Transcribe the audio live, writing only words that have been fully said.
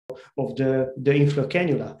of the inflow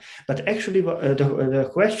cannula. But actually, the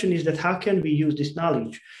question is that how can we use this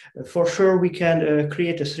knowledge? For sure, we can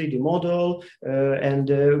create a 3D model, and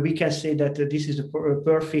we can say that this is the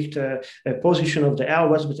perfect position of the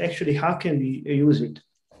LVADs, but actually, how can we use it?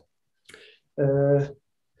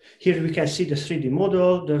 Here we can see the 3D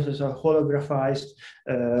model. There is a holographized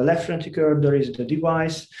left ventricle. There is the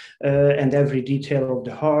device and every detail of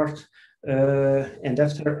the heart. And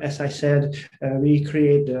after, as I said, we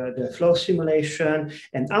create the flow simulation.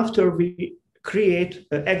 And after we create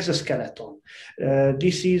an exoskeleton.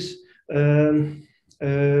 This is a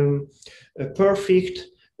perfect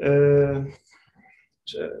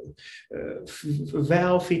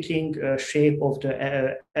well-fitting shape of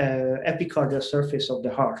the epicardial surface of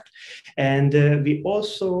the heart. And we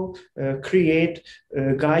also create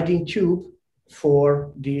a guiding tube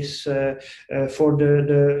for this, for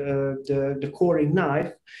the coring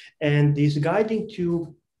knife. And this guiding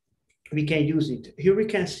tube, we can use it. Here we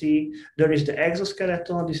can see there is the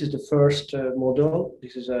exoskeleton. This is the first model.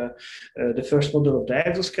 This is the first model of the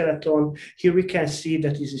exoskeleton. Here we can see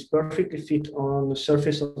that this is perfectly fit on the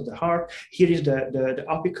surface of the heart. Here is the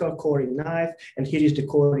apical coring knife, and here is the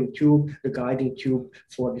coring tube, the guiding tube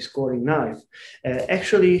for this coring knife.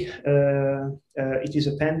 Actually, it is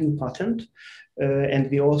a pending patent.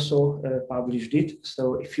 And we also published it.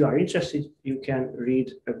 So if you are interested, you can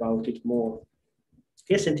read about it more.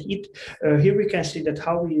 Yes, and here we can see that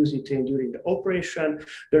how we use it during the operation.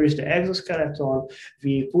 There is the exoskeleton.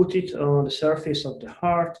 We put it on the surface of the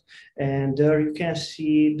heart, and there you can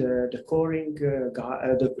see the coring,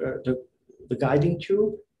 the guiding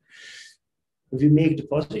tube. We make the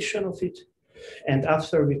position of it, and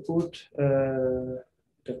after we put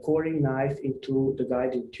the coring knife into the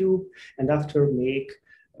guiding tube, and after make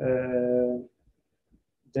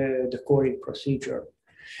the coring procedure.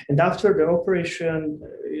 And after the operation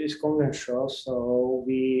is conventional, so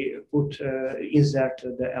we insert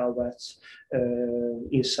the LVADs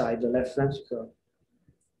inside the left ventricle.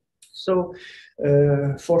 So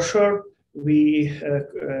for sure, we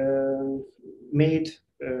made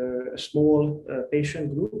a small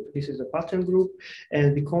patient group. This is a pattern group,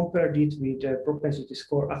 and we compared it with the propensity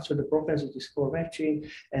score after the propensity score matching,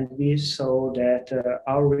 and we saw that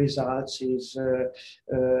our results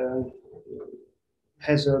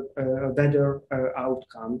has a better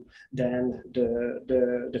outcome than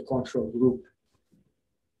the control group.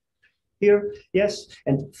 Here, yes,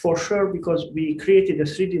 and for sure, because we created a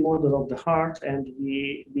 3D model of the heart, and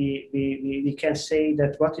we can say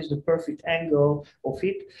that what is the perfect angle of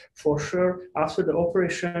it. For sure, after the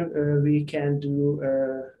operation, we can do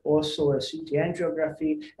also a CT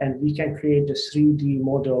angiography, and we can create the 3D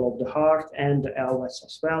model of the heart and the LVADs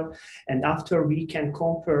as well. And after, we can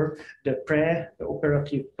compare the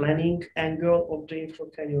pre-operative planning angle of the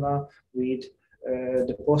inflow cannula with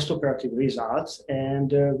the post-operative results,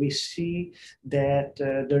 and we see that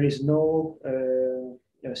there is no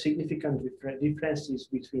significant differences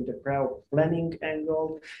between the planning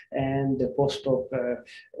angle and the post-op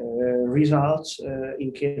results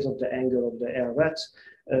in case of the angle of the LVADs.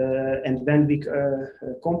 And when we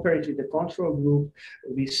compare it with the control group,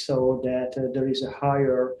 we saw that there is a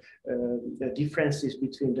higher differences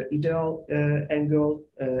between the ideal angle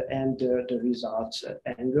and the results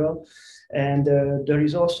angle. And there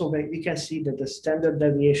is also, we can see that the standard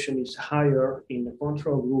deviation is higher in the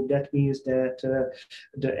control group. That means that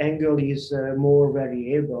the angle is more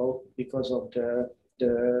variable because of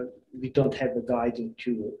we don't have a guiding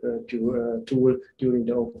tool during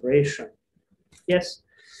the operation. Yes.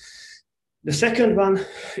 The second one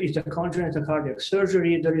is the congenital cardiac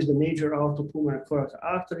surgery. There is the major aortopulmonary coronary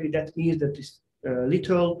artery. That means that this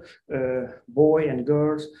little boys and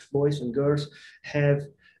girls have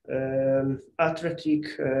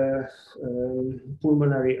atretic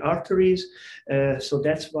pulmonary arteries. So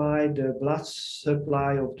that's why the blood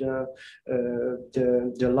supply of the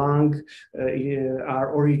lung are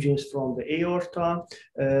origins from the aorta.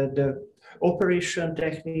 The operation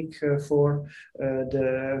technique for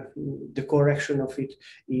the correction of it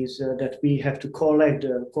is that we have to collect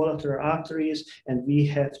the collateral arteries, and we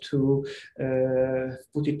have to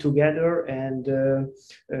put it together and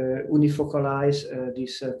unifocalize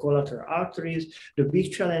these collateral arteries. The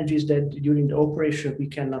big challenge is that during the operation we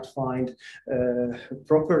cannot find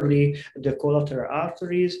properly the collateral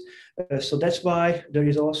arteries. So that's why there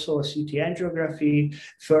is also a CT angiography.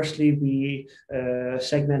 Firstly, we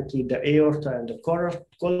segmented the aorta and the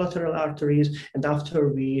collateral arteries. And after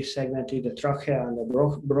we segmented the trachea and the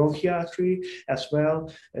bronchial as well,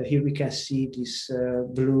 here we can see this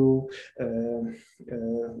blue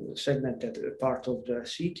segmented part of the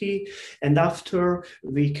CT. And after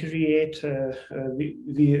we create,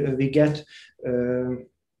 we get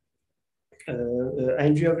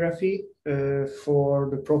angiography for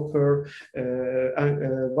the proper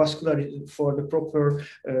for the proper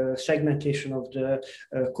segmentation of the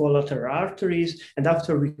collateral arteries. And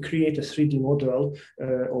after we create a 3D model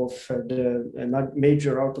of the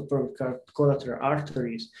major autopermeable collateral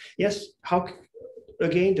arteries. Yes, how?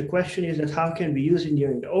 Again, the question is that how can we use it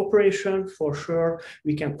during the operation? For sure,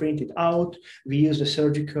 we can print it out. We use the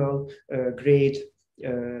surgical grade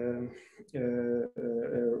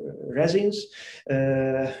resins.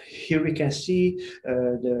 Here we can see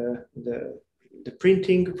the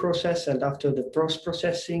printing process, and after the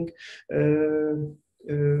post-processing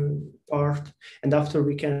part, and after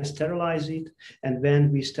we can sterilize it, and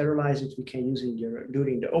when we sterilize it, we can use it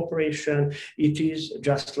during the operation. It is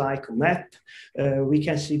just like a map. We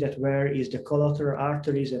can see that where is the collateral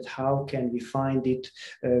arteries, and how can we find it,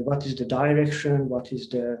 what is the direction, what is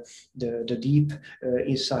the deep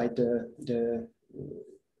inside the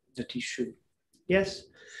tissue. Yes,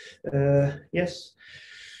 yes.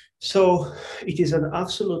 So it is an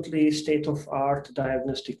absolutely state-of-art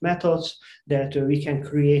diagnostic methods that we can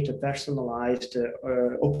create a personalized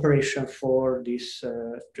operation for these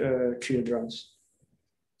children.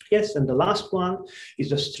 Yes, and the last one is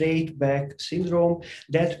the straight back syndrome.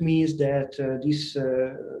 That means that these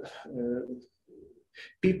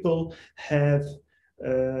people have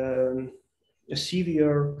a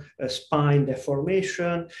severe spine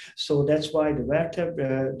deformation. So that's why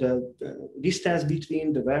the distance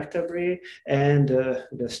between the vertebrae and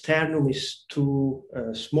the sternum is too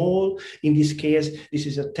small. In this case, this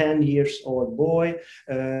is a 10-year-old boy,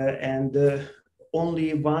 and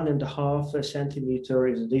only 1.5 centimeter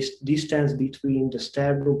is this distance between the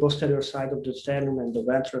sternum, posterior side of the sternum, and the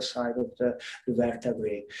ventral side of the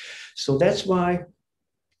vertebrae. So that's why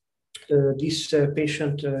this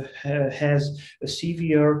patient has a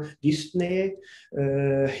severe dyspnea.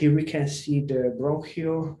 Here we can see the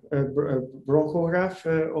bronchograph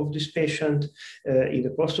of this patient in the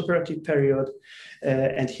postoperative period.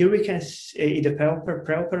 And here we can see in the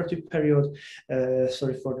preoperative period,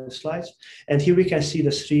 sorry for the slides. And here we can see the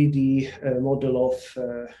 3D model of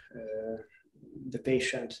the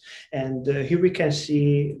patient. And here we can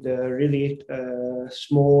see the really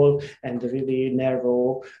small and the really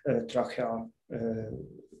narrow trachea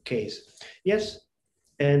case. Yes,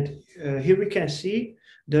 and here we can see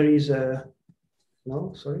there is a,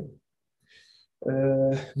 no, sorry.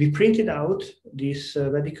 We printed out this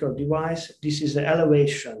medical device. This is the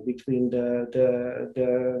elevation between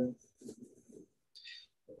the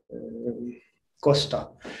costa,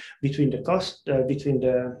 between the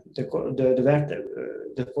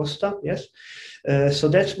costa, yes. So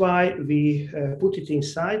that's why we put it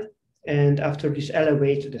inside, and after this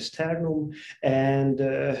elevate the sternum, and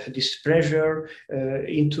this pressure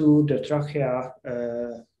into the trachea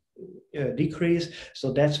decrease.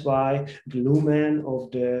 So that's why the lumen of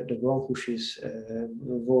the bronchus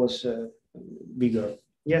was bigger.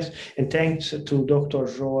 Yes, and thanks to Dr.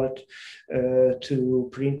 Zsolt to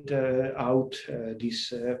print out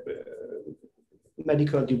this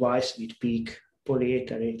medical device with peak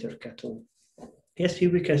polyether ketone. Yes,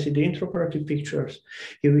 here we can see the intraoperative pictures.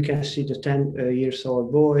 Here we can see the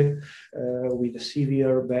 10-year-old boy with a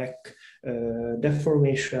severe back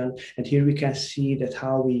deformation. And here we can see that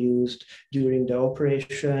how we used during the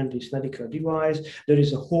operation this medical device. There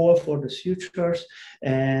is a hole for the sutures,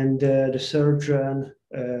 and the surgeon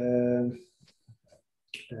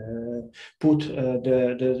put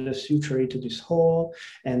the suture into this hole,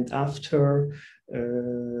 and after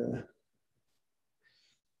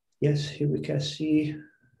yes, here we can see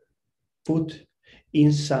put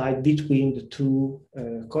inside between the two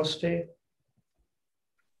costae.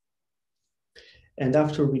 And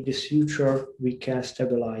after with the suture, we can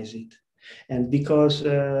stabilize it. And because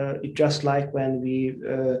it just like when we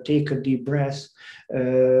take a deep breath,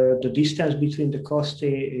 the distance between the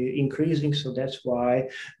costae increasing, so that's why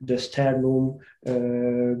the sternum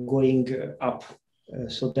going up.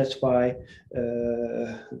 So that's why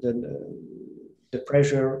the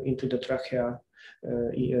pressure into the trachea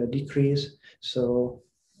decrease. So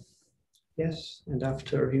yes, and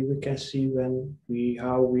after here we can see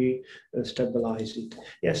how we stabilize it.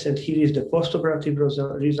 Yes, and here is the postoperative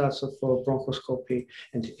results of bronchoscopy,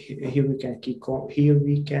 and here we can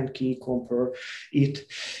compare it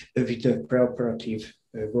with the preoperative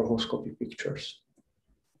bronchoscopy pictures.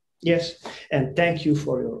 Yes, and thank you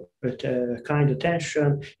for your kind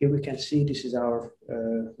attention. Here we can see this is our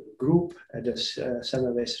group at the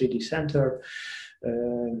Semmelweis 3D Center.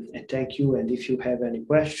 And thank you. And if you have any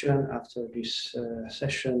question after this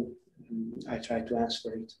session, I try to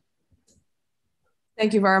answer it.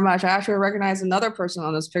 Thank you very much. I actually recognize another person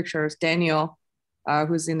on this picture, is Daniel,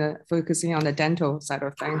 who's focusing on the dental side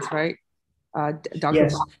of things, right? Dr.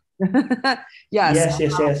 Yes. Yes.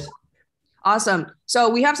 Yes. Awesome. So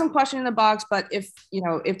we have some questions in the box, but if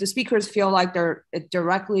the speakers feel like they're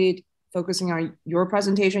directly focusing on your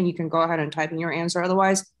presentation, you can go ahead and type in your answer.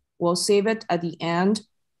 Otherwise, we'll save it at the end.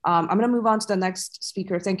 I'm going to move on to the next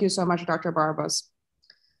speaker. Thank you so much, Dr. Barbas.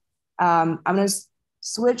 I'm going to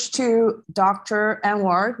switch to Dr.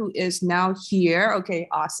 Anwar, who is now here. Okay,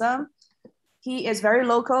 awesome. He is very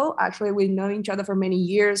local. Actually, we've known each other for many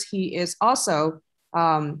years. He is also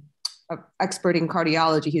an expert in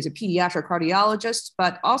cardiology. He's a pediatric cardiologist,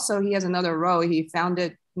 but also he has another role. He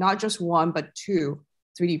founded not just one, but two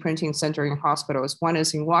 3D printing center in hospitals. One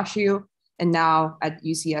is in WashU and now at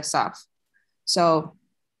UCSF. So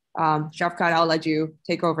Shafkat, I'll let you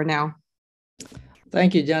take over now.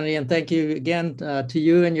 Thank you, Jenny, and thank you again to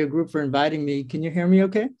you and your group for inviting me. Can you hear me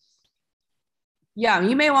okay? Yeah,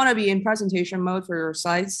 you may want to be in presentation mode for your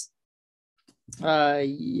slides.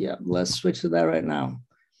 Yeah, let's switch to that right now.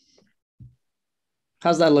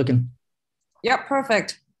 How's that looking? Yep,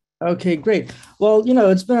 perfect. Okay, great. Well,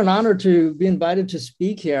 it's been an honor to be invited to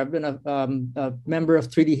speak here. I've been a member of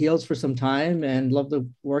 3D Heals for some time and love the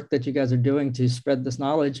work that you guys are doing to spread this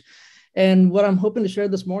knowledge. And what I'm hoping to share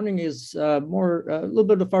this morning is a little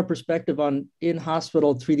bit of our perspective on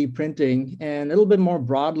in-hospital 3D printing and a little bit more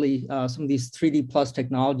broadly, some of these 3D plus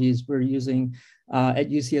technologies we're using at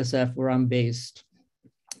UCSF where I'm based.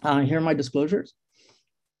 Here are my disclosures.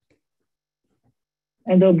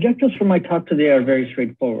 And the objectives for my talk today are very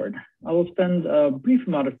straightforward. I will spend a brief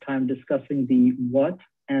amount of time discussing the what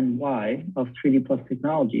and why of 3D plus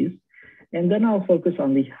technologies, and then I'll focus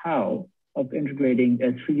on the how of integrating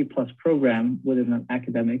a 3D plus program within an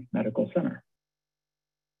academic medical center.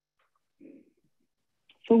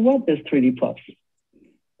 So what is 3D plus?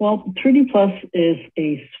 Well, 3D plus is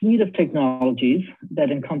a suite of technologies that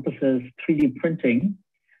encompasses 3D printing,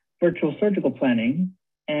 virtual surgical planning,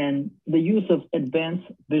 and the use of advanced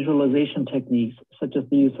visualization techniques, such as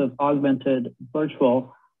the use of augmented,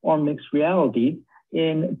 virtual, or mixed reality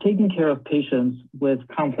in taking care of patients with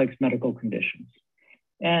complex medical conditions.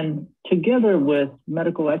 And together with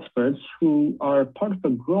medical experts who are part of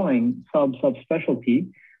a growing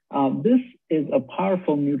subspecialty, this is a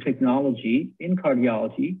powerful new technology in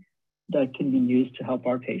cardiology that can be used to help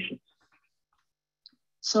our patients.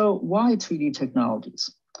 So why 3D technologies?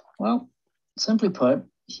 Well, simply put,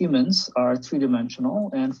 humans are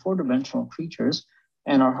three-dimensional and four-dimensional creatures,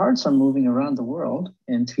 and our hearts are moving around the world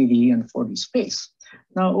in 3D and 4D space.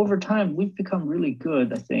 Now, over time, we've become really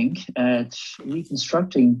good, I think, at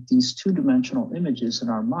reconstructing these two-dimensional images in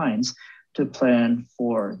our minds to plan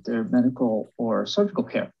for their medical or surgical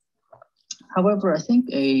care. However, I think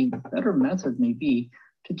a better method may be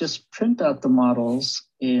to just print out the models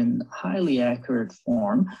in highly accurate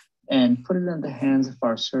form and put it in the hands of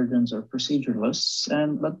our surgeons or proceduralists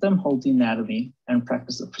and let them hold the anatomy and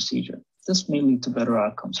practice the procedure. This may lead to better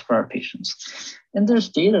outcomes for our patients. And there's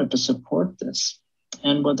data to support this.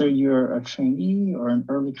 And whether you're a trainee or an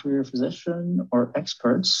early career physician or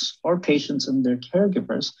experts or patients and their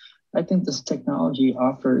caregivers, I think this technology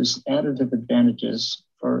offers additive advantages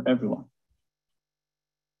for everyone.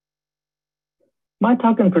 My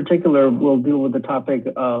talk in particular will deal with the topic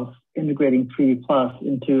of integrating 3D Plus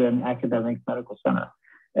into an academic medical center.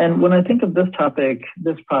 And when I think of this topic,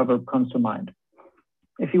 this proverb comes to mind.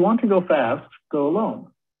 If you want to go fast, go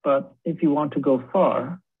alone. But if you want to go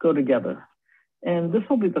far, go together. And this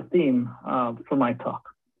will be the theme for my talk.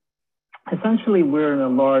 Essentially, we're in a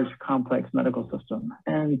large, complex medical system.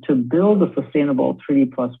 And to build a sustainable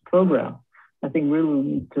 3D Plus program, I think we really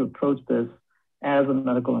need to approach this as a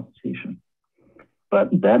medical institution.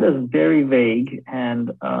 But that is very vague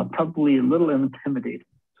and probably a little intimidating.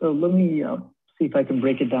 So let me see if I can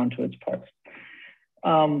break it down to its parts.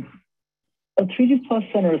 A 3D Plus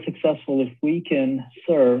center is successful if we can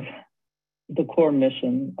serve the core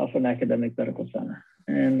mission of an academic medical center.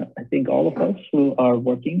 And I think all of us who are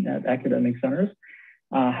working at academic centers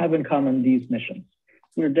have in common these missions.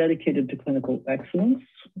 We're dedicated to clinical excellence.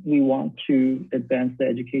 We want to advance the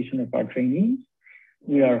education of our trainees.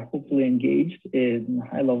 We are hopefully engaged in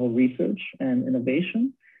high-level research and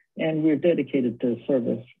innovation, and we're dedicated to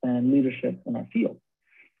service and leadership in our field.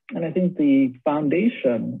 And I think the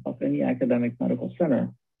foundation of any academic medical center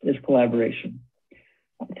is collaboration.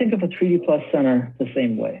 think of a 3D Plus center the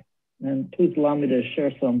same way. And please allow me to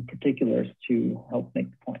share some particulars to help make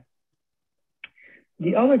the point.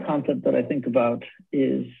 The other concept that I think about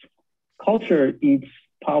is culture eats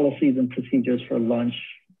policies and procedures for lunch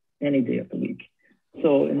any day of the week.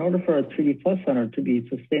 So in order for a 3D Plus center to be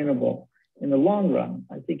sustainable in the long run,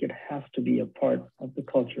 I think it has to be a part of the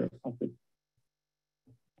culture of the.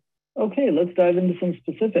 Okay, let's dive into some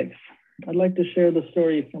specifics. I'd like to share the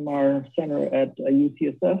story from our center at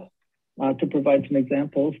UCSF to provide some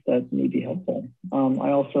examples that may be helpful.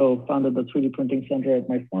 I also founded the 3D printing center at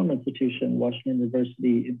my former institution, Washington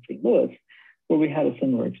University in St. Louis, where we had a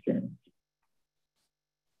similar experience.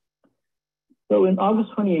 So in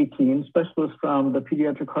August 2018, specialists from the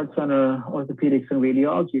Pediatric Heart Center, Orthopedics, and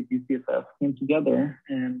Radiology at UCSF came together,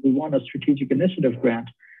 and we won a strategic initiative grant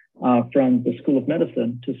from the School of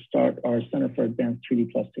Medicine to start our Center for Advanced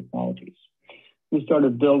 3D Plus Technologies. We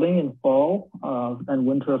started building in fall and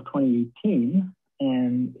winter of 2018.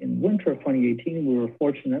 And in winter of 2018, we were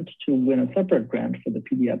fortunate to win a separate grant for the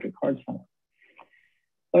Pediatric Heart Center.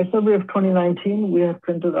 By February of 2019, we had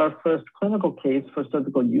printed our first clinical case for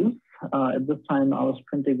surgical use. At this time, I was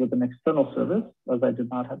printing with an external service as I did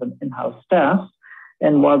not have an in-house staff.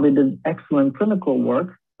 And while they did excellent clinical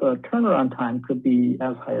work, the turnaround time could be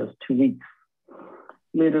as high as 2 weeks.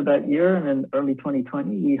 Later that year and in early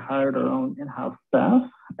 2020, we hired our own in-house staff,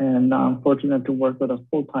 and now I'm fortunate to work with a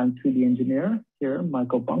full-time 3D engineer here,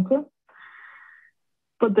 Michael Bunker.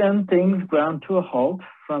 But then things ground to a halt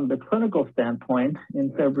from the clinical standpoint in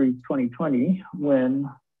February 2020, when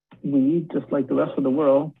we, just like the rest of the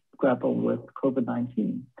world, grappled with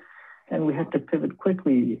COVID-19. And we had to pivot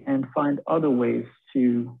quickly and find other ways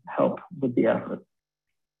to help with the effort.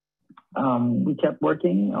 We kept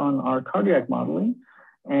working on our cardiac modeling,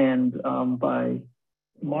 and by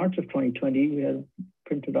March of 2020, we had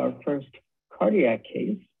printed our first cardiac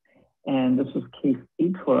case, and this was case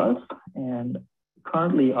 8 for us. And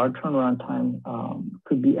currently, our turnaround time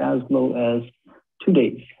could be as low as 2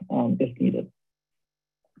 days if needed.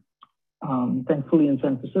 Thankfully, in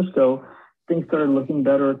San Francisco, things started looking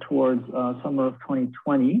better towards summer of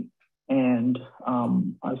 2020. And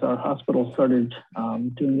as our hospital started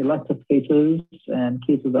doing elective cases and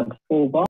cases at full volume,